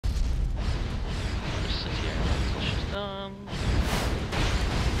done.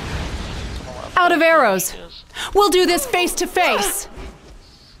 Out of arrows. We'll do this face to face.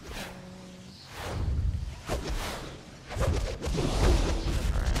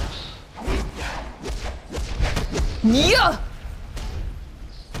 Yeah.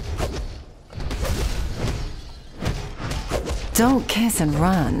 Don't kiss and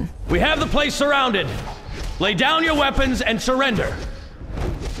run. We have the place surrounded. Lay down your weapons and surrender.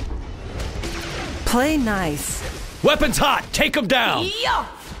 Play nice. Weapons hot. Take them down. Yeah.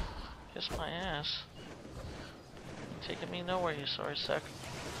 Kiss my ass. Taking me nowhere, you sorry sack.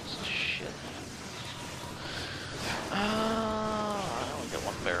 Shit. I only get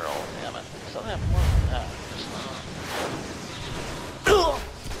one barrel. Damn it. I still have more than that.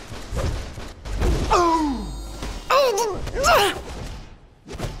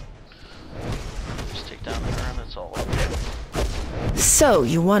 Just take down the urn, it's all over. So,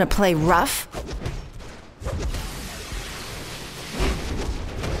 you want to play rough?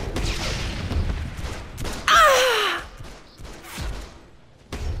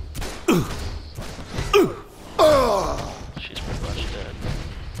 She's pretty much dead.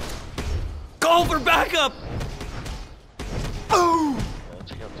 Call for backup.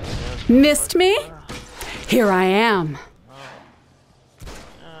 Missed me? Here I am.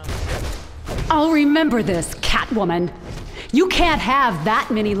 I'll remember this, Catwoman. You can't have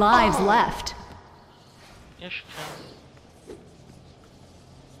that many lives left. Yes, you can.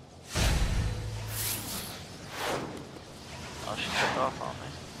 Oh, she took off on me.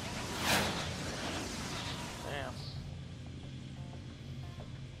 Damn.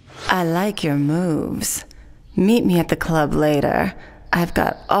 I like your moves. Meet me at the club later. I've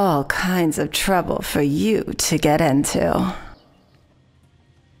got all kinds of trouble for you to get into.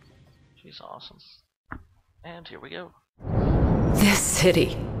 She's awesome. And here we go. This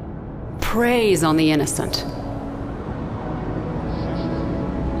city preys on the innocent.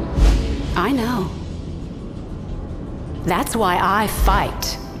 I know. That's why I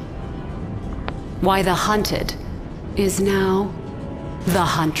fight. Why the hunted is now the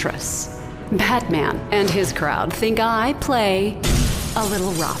huntress. Batman and his crowd think I play a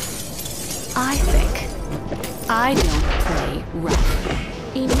little rough. I think I don't play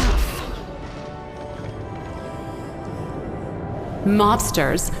rough enough.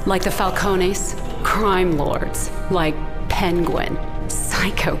 Mobsters like the Falcones, crime lords like Penguin,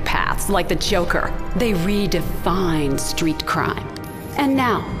 psychopaths like the Joker, they redefine street crime. And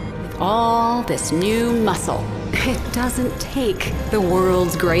now, with all this new muscle, it doesn't take the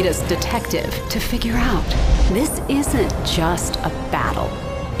world's greatest detective to figure out this isn't just a battle,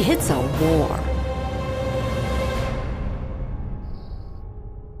 it's a war.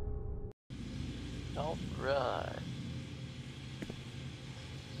 Alright.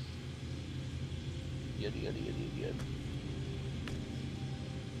 Good.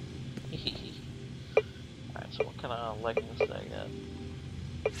 Alright, so what kind of leggings did I get?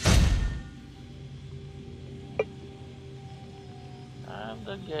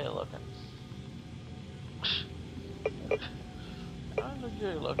 Kinda gay looking. Kinda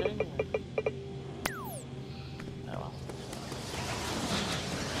gay looking. Oh well.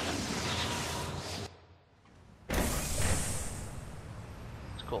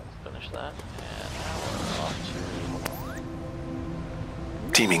 It's cool. Finish that. And now we're off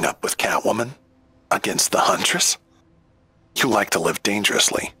to... Teaming up with Catwoman? Against the Huntress? You like to live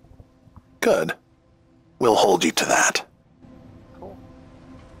dangerously. Good. We'll hold you to that.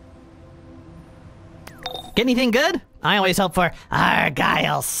 Get anything good? I always hope for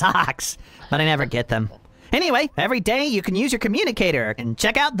Argyle socks, but I never get them. Anyway, every day you can use your communicator and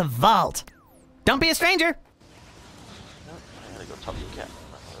check out the vault. Don't be a stranger. I gotta go talk to Cat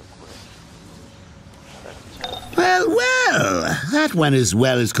real quick. Well, that went as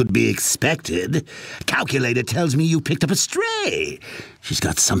well as could be expected. Calculator tells me you picked up a stray. She's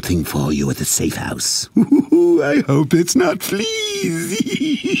got something for you at the safe house. I hope it's not fleas.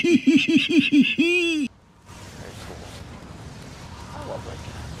 I love that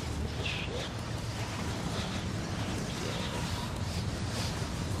guy. He's the shit.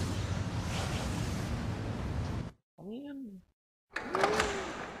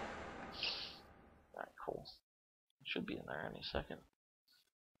 Alright, cool. Should be in there any second.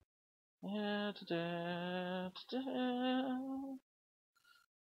 Yeah, okay,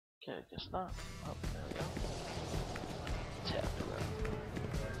 I guess not. Oh, there we go. Tap to that.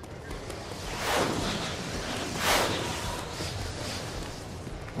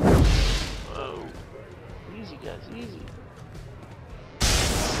 Whoa. Easy, guys, easy.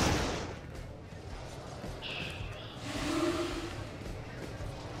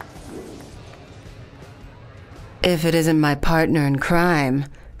 If it isn't my partner in crime.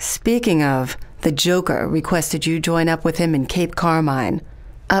 Speaking of, the Joker requested you join up with him in Cape Carmine.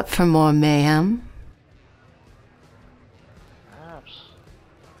 Up for more mayhem? Perhaps.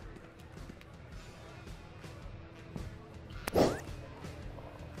 Let's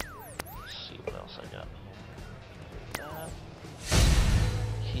see what else I got.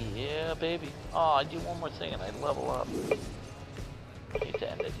 Yeah, baby. Oh, I do one more thing and I level up. I hate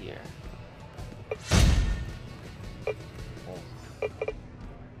to end it here.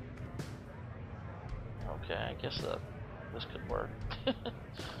 Okay, I guess this could work.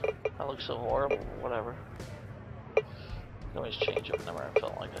 That looks so horrible, but whatever. You can always change it whenever I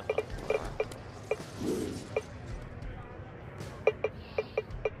felt like it, but whatever.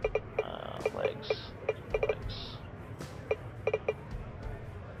 Legs.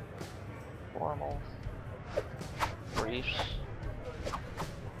 Formal. Briefs.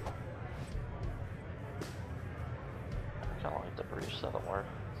 I kinda like the briefs, that'll work.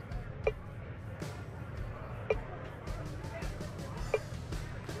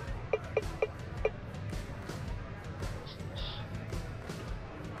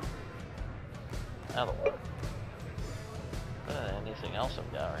 That'll work. Anything else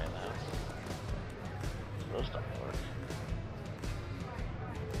I've got right now? Those don't work.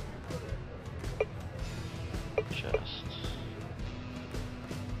 Chest.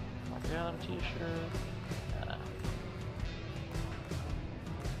 My Gundam t-shirt. Nah.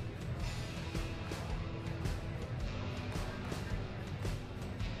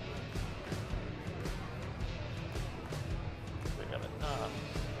 We got it done.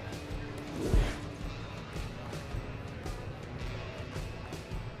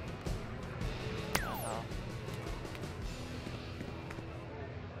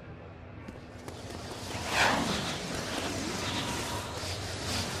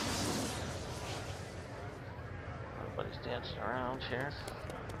 Everybody's dancing around here.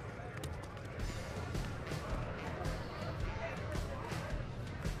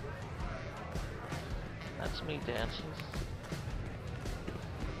 That's me dancing.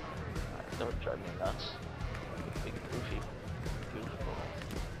 That would drive me nuts. Big goofy, beautiful.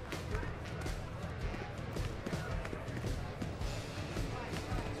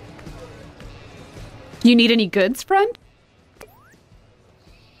 You need any goods, friend?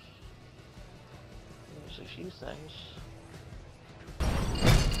 There's a few things.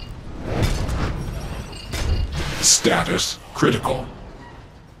 Status critical.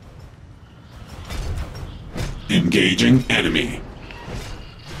 Engaging enemy.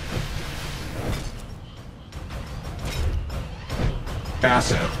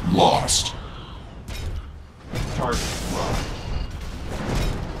 Asset lost. Target locked.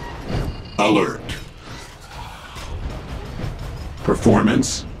 Alert.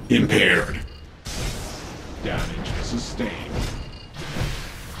 Performance impaired. Damage sustained.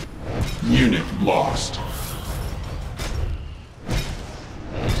 Unit lost.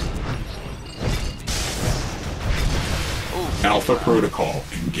 Alpha protocol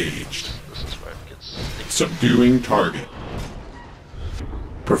engaged. This is where it gets sticky. Subduing target.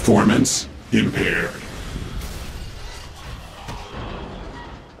 Performance impaired.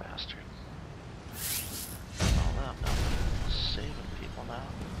 Bastard. Oh, no, no. Saving people now.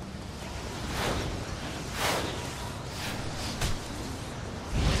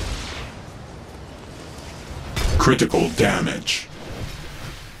 Critical damage.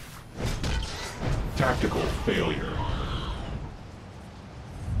 Tactical failure.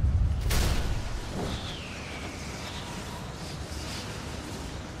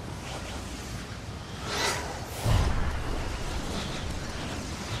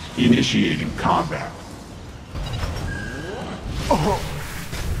 Initiating combat.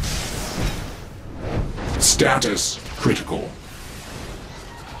 Status critical.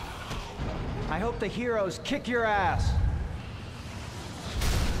 I hope the heroes kick your ass.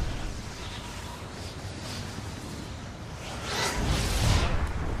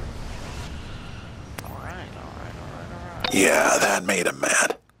 Alright. Yeah, that made him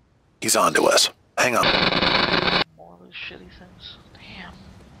mad. He's on to us. Hang on. More of those shitty things. Damn.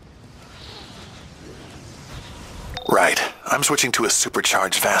 Right. I'm switching to a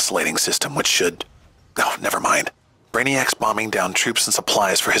supercharged vacillating system, which should... Oh, never mind. Brainiac's bombing down troops and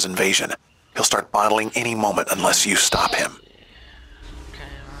supplies for his invasion. He'll start bottling any moment unless you stop him. Okay,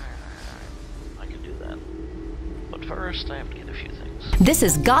 alright. I can do that. But first, I have to get a few things. This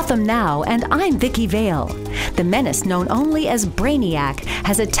is Gotham Now, and I'm Vicky Vale. The menace known only as Brainiac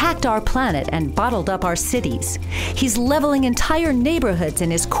has attacked our planet and bottled up our cities. He's leveling entire neighborhoods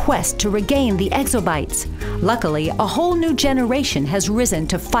in his quest to regain the exobytes. Luckily, a whole new generation has risen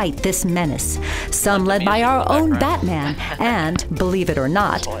to fight this menace. Some led by our own Batman and, believe it or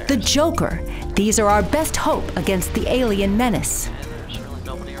not, the Joker. These are our best hope against the alien menace. There's really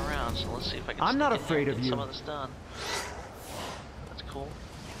nobody around, so let's see if I can. I'm not afraid of you. Some of this done. That's cool.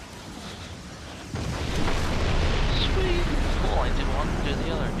 Sweet. Cool. I do one, do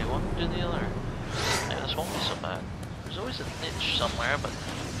the other. Do one, do the other. Maybe this won't be so bad. There's always a niche somewhere, but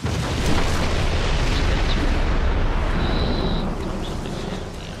sometimes a big pain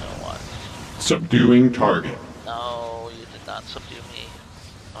in the you know what. Subduing target. No, you did not subdue me.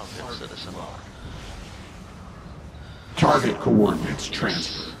 Oh, good citizen. Target coordinates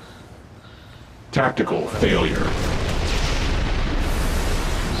transferred. Tactical failure.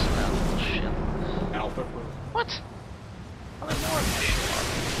 Alpha. What?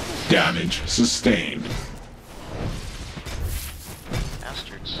 Damage sustained.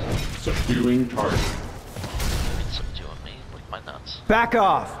 Bastards. Subduing target. You're subduing me. Lick my nuts. Back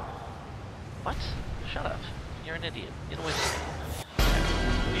off! What? Shut up. You're an idiot. Get away from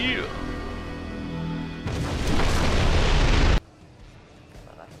me. Yeah.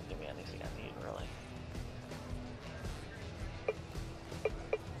 Not gonna give me anything I need, really.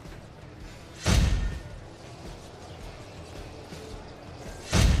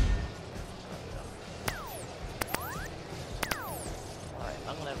 Alright,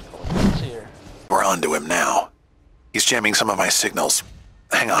 I'm gonna have to call it here. We're onto him now. He's jamming some of my signals.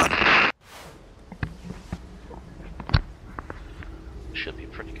 Hang on. Should be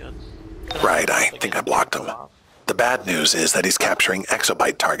pretty good. Right, I think I blocked him. The bad news is that he's capturing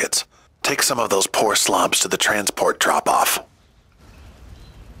exobyte targets. Take some of those poor slobs to the transport drop-off. Okay.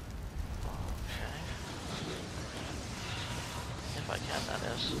 If I can, that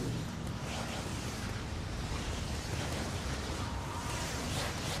is.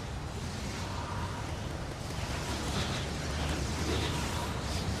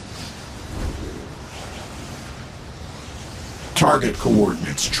 Target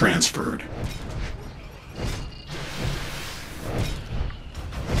coordinates transferred.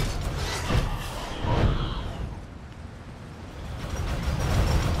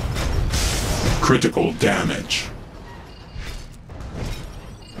 Critical damage.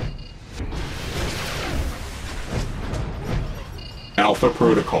 Alpha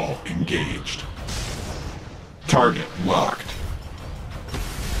protocol engaged. Target locked.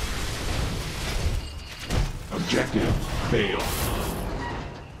 Objective failed.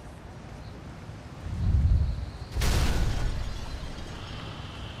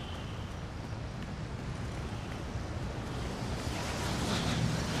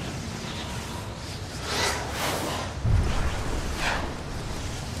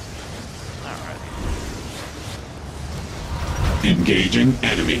 Engaging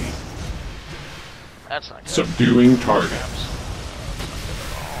enemy. That's not good. Subduing target.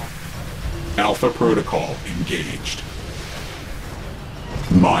 Alpha protocol engaged.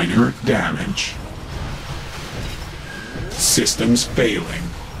 Minor damage. Systems failing.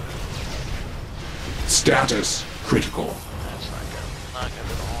 Status critical. That's not good. Not good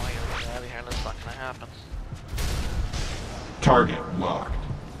at all. I gotta get out of here. That's not gonna happen. Target locked.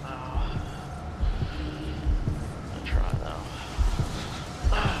 I'll try though.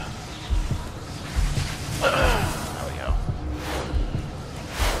 There we go.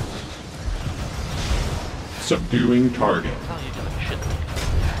 Subduing target. Oh, you gotta be shitting me.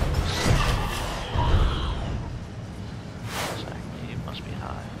 Exactly. You must be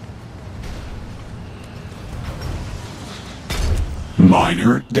high.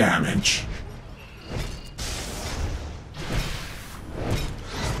 Minor damage.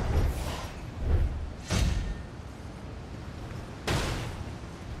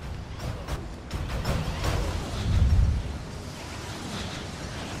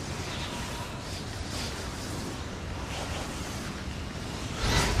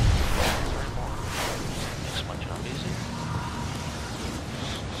 Makes my job easy.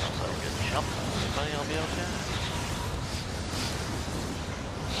 Sounds like a good jump. Everybody, I'll be okay.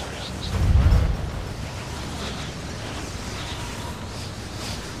 Seriously, still fire.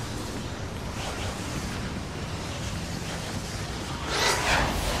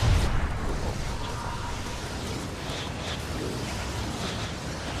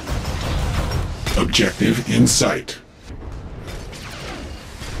 Objective in sight.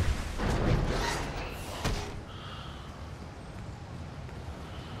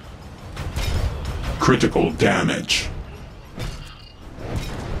 Critical damage.